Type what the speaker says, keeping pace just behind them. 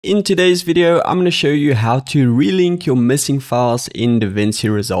In today's video, I'm going to show you how to relink your missing files in Davinci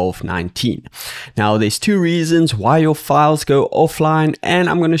Resolve 19. Now, there's two reasons why your files go offline, and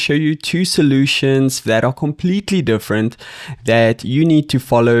I'm going to show you two solutions that are completely different that you need to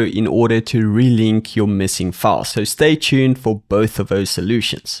follow in order to relink your missing files. So stay tuned for both of those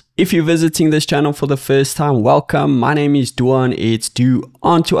solutions. If you're visiting this channel for the first time, welcome. My name is Duan. It's do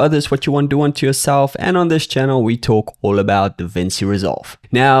unto others what you want, do unto yourself. And on this channel, we talk all about Davinci Resolve.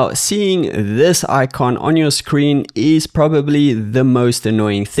 Now, seeing this icon on your screen is probably the most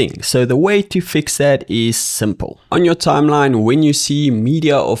annoying thing. So the way to fix that is simple. On your timeline, when you see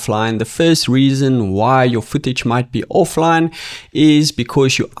media offline, the first reason why your footage might be offline is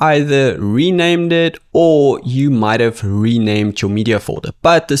because you either renamed it or you might have renamed your media folder.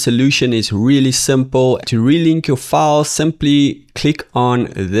 But the solution is really simple. To relink your file, simply click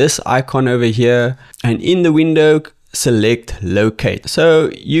on this icon over here, and in the window, select locate. So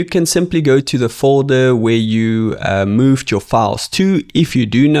you can simply go to the folder where you moved your files to, if you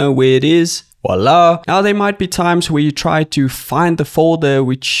do know where it is. Voila. Now there might be times where you try to find the folder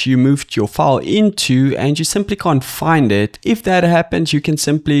which you moved your file into and you simply can't find it. If that happens, you can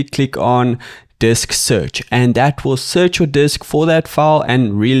simply click on disk search, and that will search your disk for that file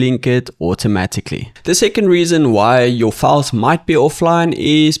and relink it automatically. The second reason why your files might be offline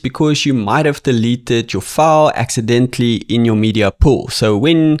is because you might have deleted your file accidentally in your media pool. So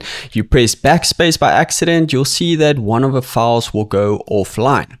when you press backspace by accident, you'll see that one of the files will go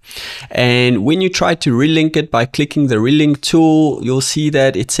offline. And when you try to relink it by clicking the relink tool, you'll see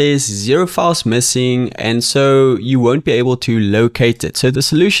that it says 0 files missing, and so you won't be able to locate it. So the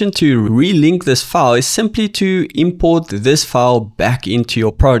solution to relink this file is simply to import this file back into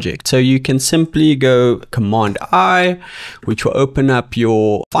your project. So you can simply go Command I, which will open up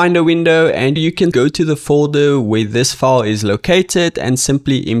your Finder window, and you can go to the folder where this file is located and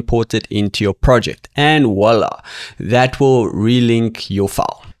simply import it into your project. And voila, that will relink your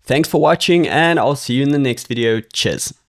file. Thanks for watching, and I'll see you in the next video. Cheers.